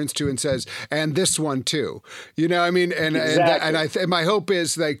everyone turns to and says, and this one too, And Exactly. And my hope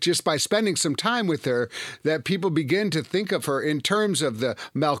is just by spending some time with her, that people begin to think of her in terms of the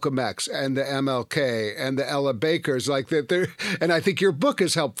Malcolm X and the MLK and the Ella Bakers, and I think your book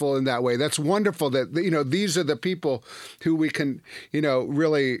is helpful in that way. That's wonderful that these are the people who we can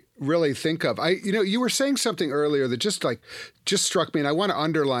really think of. You were saying something earlier that just struck me, and I want to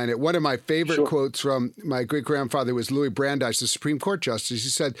underline it. One of my favorite quotes from my great-grandfather was Louis Brandeis, the Supreme Court Justice. He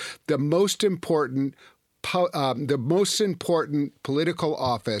said, the most important political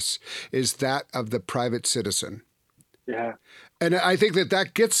office is that of the private citizen. Yeah. And I think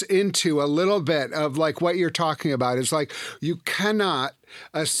that gets into a little bit of like what you're talking about is like, you cannot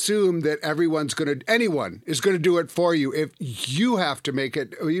assume that anyone is going to do it for you. If you have to make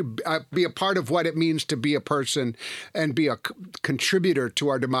it, be a part of what it means to be a person and be a contributor to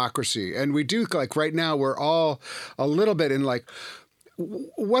our democracy. And we do, like right now, we're all a little bit in like,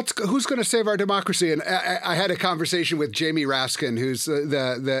 who's going to save our democracy? And I had a conversation with Jamie Raskin, who's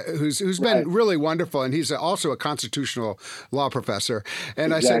who's been really wonderful, and he's also a constitutional law professor.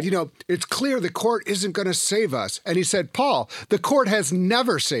 And I said, it's clear the court isn't going to save us. And he said, Paul, the court has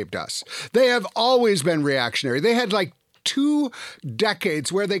never saved us. They have always been reactionary. They had like 2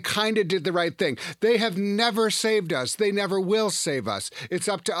 decades where they kind of did the right thing. They have never saved us. They never will save us. It's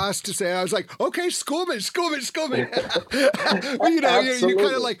up to us to say. I was like, okay, school me. Well, you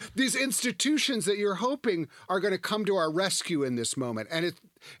kind of like these institutions that you're hoping are going to come to our rescue in this moment. And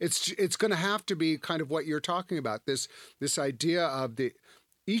it's going to have to be kind of what you're talking about, this idea of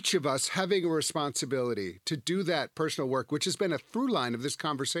each of us having a responsibility to do that personal work, which has been a through line of this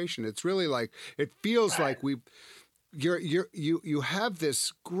conversation. It's really like, it feels like you have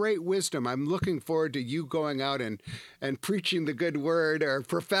this great wisdom. I'm looking forward to you going out and preaching the good word or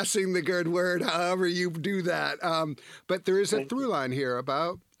professing the good word, however you do that. But there is a through line here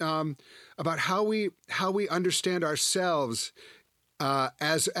about how we understand ourselves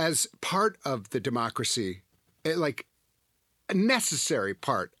as part of the democracy, like a necessary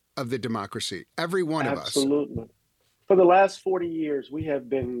part of the democracy. Every one of us. Absolutely. For the last 40 years, we have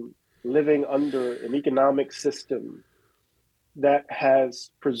been living under an economic system that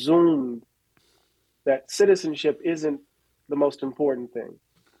has presumed that citizenship isn't the most important thing.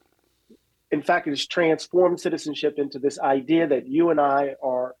 In fact, it has transformed citizenship into this idea that you and I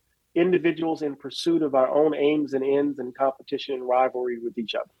are individuals in pursuit of our own aims and ends and competition and rivalry with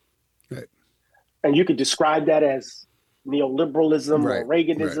each other. Right. And you could describe that as neoliberalism or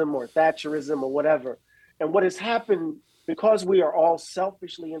Reaganism or Thatcherism or whatever. And what has happened, because we are all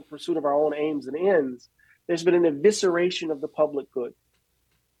selfishly in pursuit of our own aims and ends, there's been an evisceration of the public good.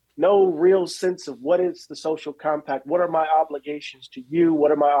 No real sense of what is the social compact. What are my obligations to you?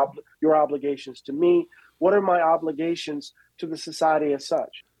 What are your obligations to me? What are my obligations to the society as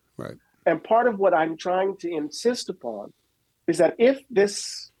such? Right. And part of what I'm trying to insist upon is that if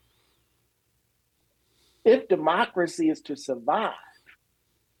democracy is to survive,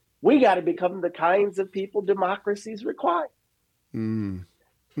 we got to become the kinds of people democracies require. And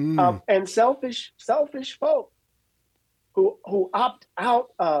selfish folk who opt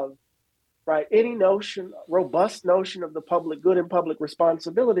out of any robust notion of the public good and public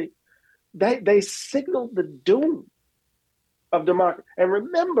responsibility, they signal the doom of democracy. And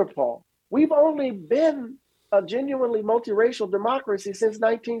remember, Paul, we've only been a genuinely multiracial democracy since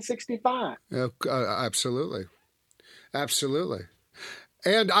 1965. Absolutely.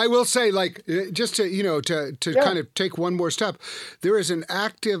 And I will say, like, just to kind of take one more step, there is an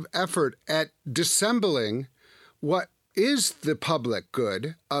active effort at dissembling what is the public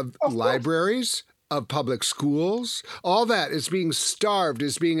good of libraries, of public schools. All that is being starved,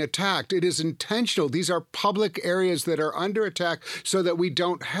 is being attacked. It is intentional. These are public areas that are under attack so that we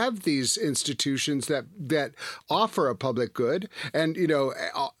don't have these institutions that offer a public good. And,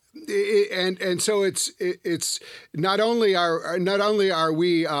 and so it's not only are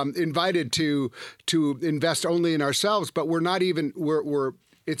we invited to invest only in ourselves, but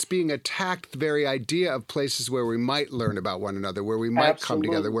it's being attacked, the very idea of places where we might learn about one another, where we might come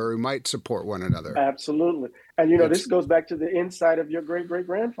together, where we might support one another. Absolutely. And, this goes back to the insight of your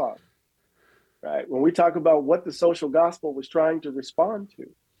great-great-grandfather, right? When we talk about what the social gospel was trying to respond to,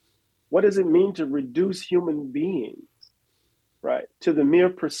 what does it mean to reduce human beings, right, to the mere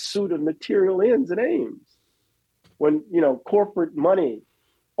pursuit of material ends and aims? When, corporate money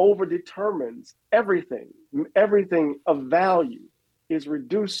overdetermines everything of value is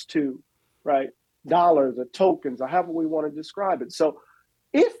reduced to, dollars or tokens or however we want to describe it. So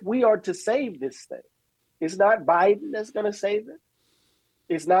if we are to save this thing, it's not Biden that's going to save it.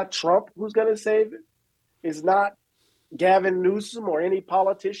 It's not Trump who's going to save it. It's not Gavin Newsom or any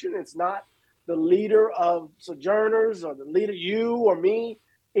politician. It's not the leader of Sojourners or the leader, you or me.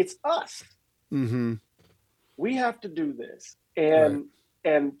 It's us. Mm-hmm. We have to do this. And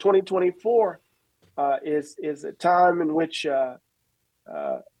 2024 is a time in which a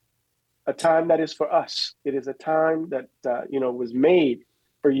time that is for us. It is a time that was made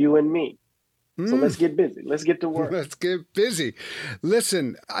for you and me. So let's get busy. Let's get to work. Let's get busy.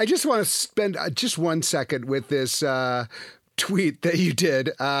 Listen, I just want to spend just 1 second with this tweet that you did.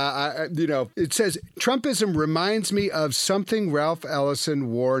 It says, Trumpism reminds me of something Ralph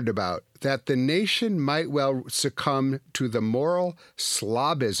Ellison warned about, that the nation might well succumb to the moral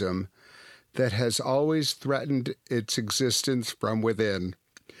slobism that has always threatened its existence from within.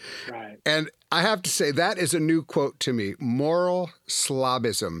 Right. And I have to say, that is a new quote to me, moral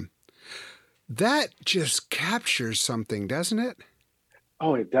slobism. That just captures something, doesn't it?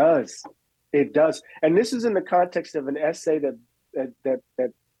 Oh, it does. It does. And this is in the context of an essay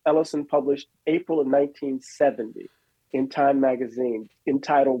that Ellison published April of 1970 in Time magazine,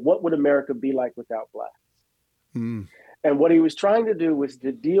 entitled "What Would America Be Like Without Blacks?" Mm. And what he was trying to do was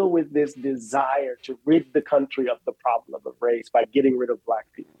to deal with this desire to rid the country of the problem of race by getting rid of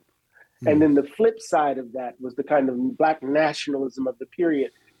Black people. Mm. And then the flip side of that was the kind of Black nationalism of the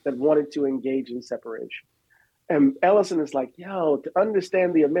period that wanted to engage in separation. And Ellison is like, to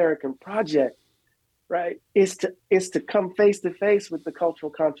understand the American project, right, is to come face to face with the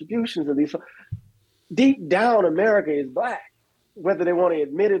cultural contributions of these. So deep down, America is Black, whether they want to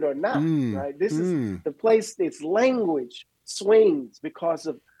admit it or not, right? This is the place its language swings because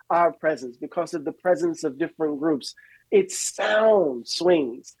of our presence, because of the presence of different groups. Its sound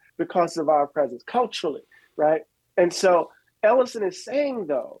swings because of our presence culturally, right? And so Ellison is saying,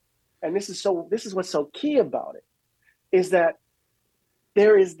 though, and this is what's so key about it, is that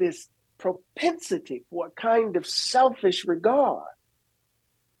there is this propensity for a kind of selfish regard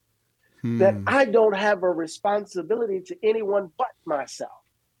that I don't have a responsibility to anyone but myself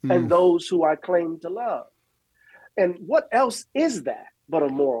and those who I claim to love. And what else is that but a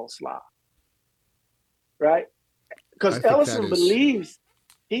moral slob, right? Because Ellison believes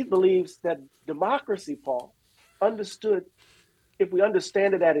that democracy, Paul, understood, if we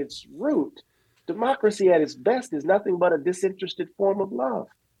understand it at its root, democracy at its best is nothing but a disinterested form of love.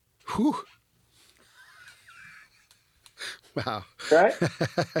 Whew. Wow. Right?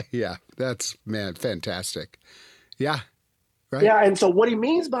 Yeah, that's, fantastic. Yeah. Right. Yeah, and so what he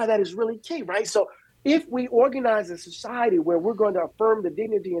means by that is really key, right? So if we organize a society where we're going to affirm the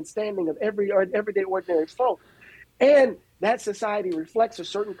dignity and standing of everyday ordinary folk, and that society reflects a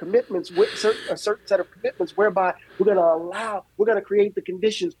certain set of commitments whereby we're going to create the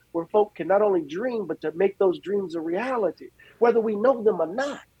conditions where folk can not only dream, but to make those dreams a reality, whether we know them or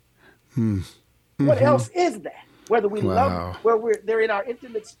not. What else is that? Whether we love, they're in our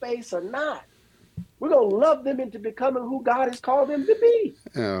intimate space or not, we're going to love them into becoming who God has called them to be.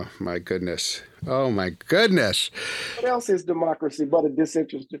 Oh, my goodness. Oh, my goodness. What else is democracy but a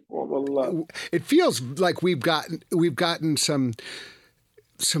disinterested form of love? It feels like we've gotten some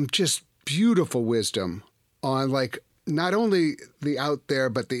just beautiful wisdom on, like, not only the out there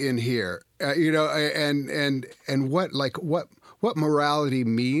but the in here. And what morality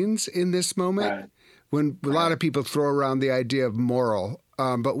means in this moment. Right. When a lot of people throw around the idea of moral,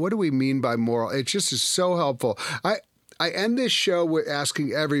 but what do we mean by moral? It just is so helpful. I end this show with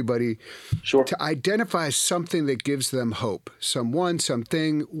asking everybody to identify something that gives them hope. Someone,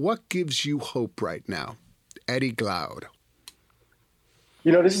 something. What gives you hope right now? Eddie Glaude.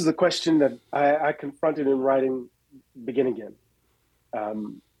 This is a question that I confronted in writing Begin Again.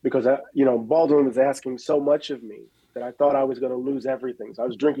 Because, Baldwin was asking so much of me that I thought I was going to lose everything. So I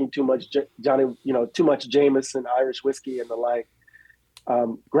was drinking too much too much Jameson, Irish whiskey and the like,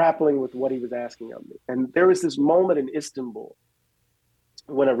 grappling with what he was asking of me. And there was this moment in Istanbul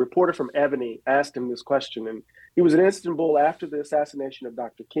when a reporter from Ebony asked him this question. And he was in Istanbul after the assassination of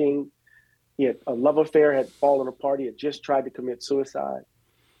Dr. King. A love affair had fallen apart. He had just tried to commit suicide.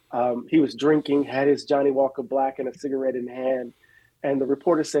 He was drinking, had his Johnny Walker Black and a cigarette in hand. And the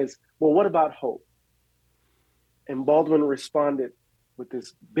reporter says, "Well, what about hope?" And Baldwin responded with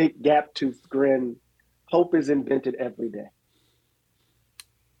this big gap-toothed grin, "Hope is invented every day."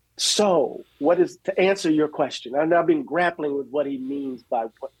 So to answer your question, I've now been grappling with what he means by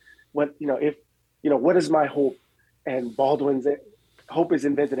what is my hope? And Baldwin's hope is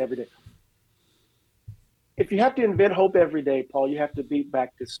invented every day. If you have to invent hope every day, Paul, you have to beat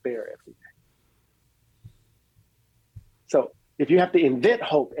back despair every day. So if you have to invent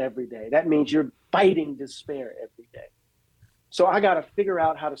hope every day, that means you're fighting despair every day. So I got to figure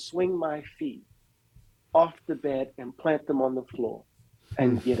out how to swing my feet off the bed and plant them on the floor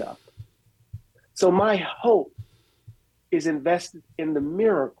and get up. So my hope is invested in the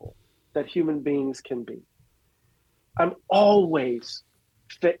miracle that human beings can be. I'm always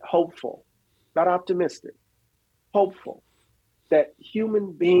hopeful, not optimistic, hopeful that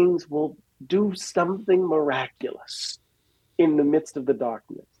human beings will do something miraculous in the midst of the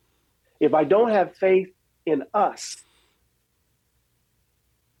darkness. If I don't have faith in us,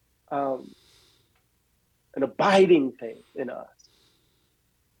 an abiding faith in us,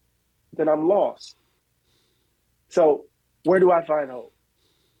 then I'm lost. So where do I find hope?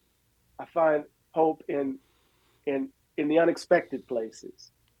 I find hope in the unexpected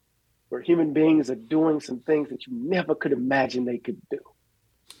places where human beings are doing some things that you never could imagine they could do.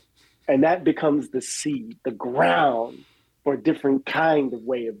 And that becomes the seed, the ground for a different kind of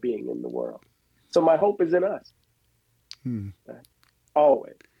way of being in the world. So my hope is in us.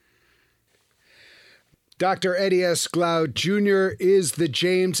 Always. Dr. Eddie S. Glaude Jr. is the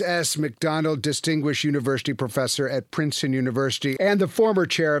James S. McDonald Distinguished University Professor at Princeton University and the former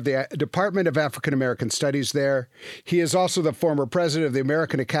chair of the Department of African American Studies there. He is also the former president of the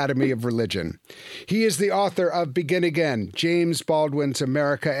American Academy of Religion. He is the author of Begin Again, James Baldwin's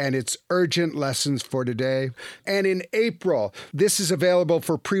America and Its Urgent Lessons for Today. And in April, this is available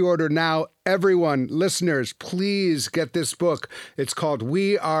for pre-order now. Everyone, listeners, please get this book. It's called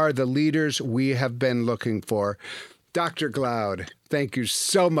We Are the Leaders We Have Been Looking For. Dr. Glaude, thank you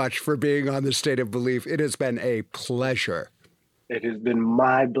so much for being on The State of Belief. It has been a pleasure. It has been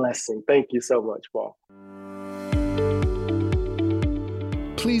my blessing. Thank you so much, Paul.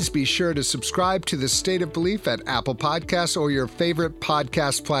 Please be sure to subscribe to The State of Belief at Apple Podcasts or your favorite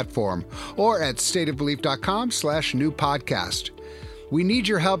podcast platform, or at stateofbelief.com/new podcast. We need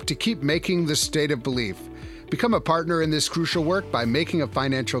your help to keep making The State of Belief. Become a partner in this crucial work by making a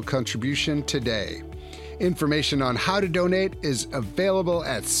financial contribution today. Information on how to donate is available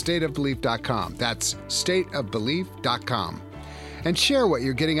at stateofbelief.com. That's stateofbelief.com. And share what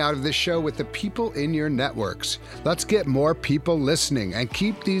you're getting out of this show with the people in your networks. Let's get more people listening and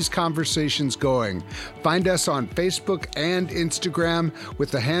keep these conversations going. Find us on Facebook and Instagram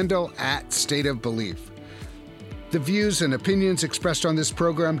with the handle @StateOfBelief. The views and opinions expressed on this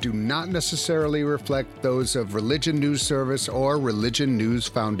program do not necessarily reflect those of Religion News Service or Religion News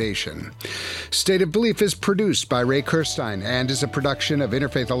Foundation. State of Belief is produced by Ray Kirstein and is a production of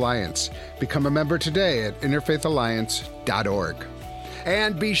Interfaith Alliance. Become a member today at interfaithalliance.org.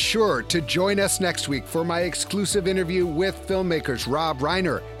 And be sure to join us next week for my exclusive interview with filmmakers Rob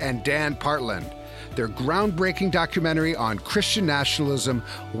Reiner and Dan Partland. Their groundbreaking documentary on Christian nationalism,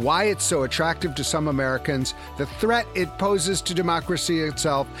 why it's so attractive to some Americans, the threat it poses to democracy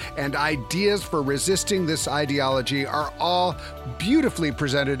itself, and ideas for resisting this ideology are all beautifully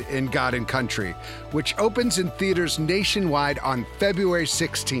presented in God and Country, which opens in theaters nationwide on February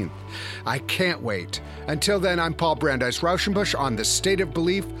 16th. I can't wait. Until then, I'm Paul Brandeis Rauschenbusch on The State of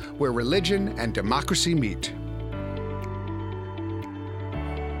Belief, where religion and democracy meet.